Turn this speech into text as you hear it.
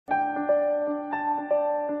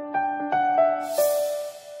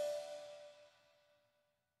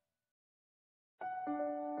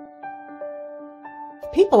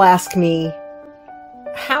People ask me,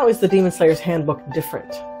 how is the Demon Slayer's Handbook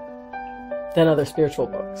different than other spiritual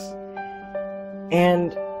books?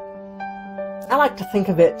 And I like to think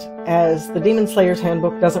of it as the Demon Slayer's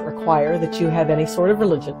Handbook doesn't require that you have any sort of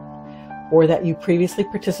religion or that you previously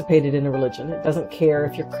participated in a religion. It doesn't care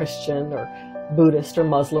if you're Christian or Buddhist or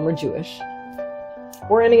Muslim or Jewish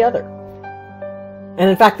or any other. And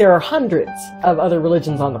in fact, there are hundreds of other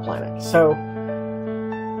religions on the planet. So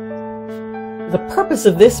the purpose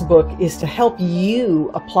of this book is to help you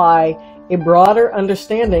apply a broader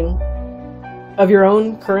understanding of your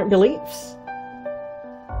own current beliefs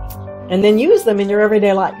and then use them in your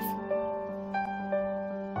everyday life.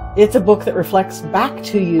 It's a book that reflects back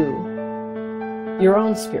to you your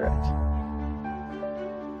own spirit,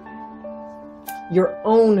 your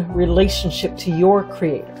own relationship to your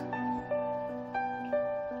Creator.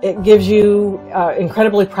 It gives you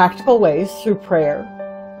incredibly practical ways through prayer,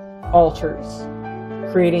 altars,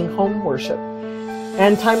 creating home worship,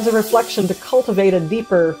 and times of reflection to cultivate a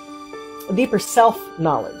deeper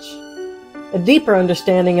self-knowledge, a deeper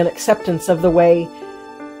understanding and acceptance of the way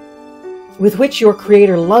with which your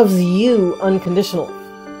Creator loves you unconditionally.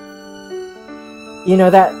 You know,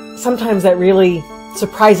 that sometimes that really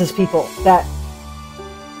surprises people, that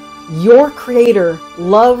your Creator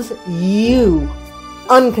loves you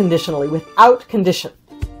unconditionally, without condition.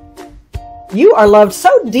 You are loved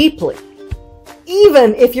so deeply,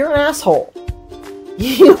 even if you're an asshole.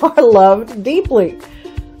 You are loved deeply.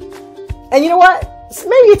 And you know what?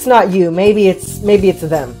 Maybe it's not you. Maybe it's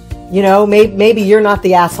them. You know, maybe you're not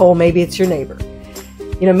the asshole. Maybe it's your neighbor.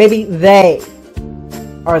 You know, maybe they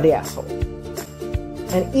are the asshole.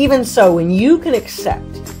 And even so, when you can accept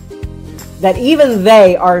that even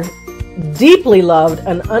they are deeply loved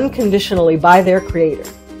and unconditionally by their Creator,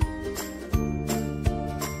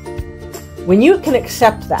 when you can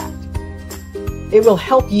accept that, it will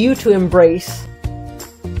help you to embrace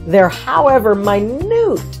their however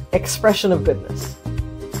minute expression of goodness.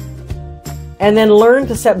 And then learn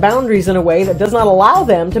to set boundaries in a way that does not allow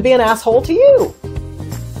them to be an asshole to you.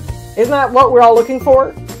 Isn't that what we're all looking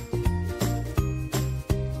for?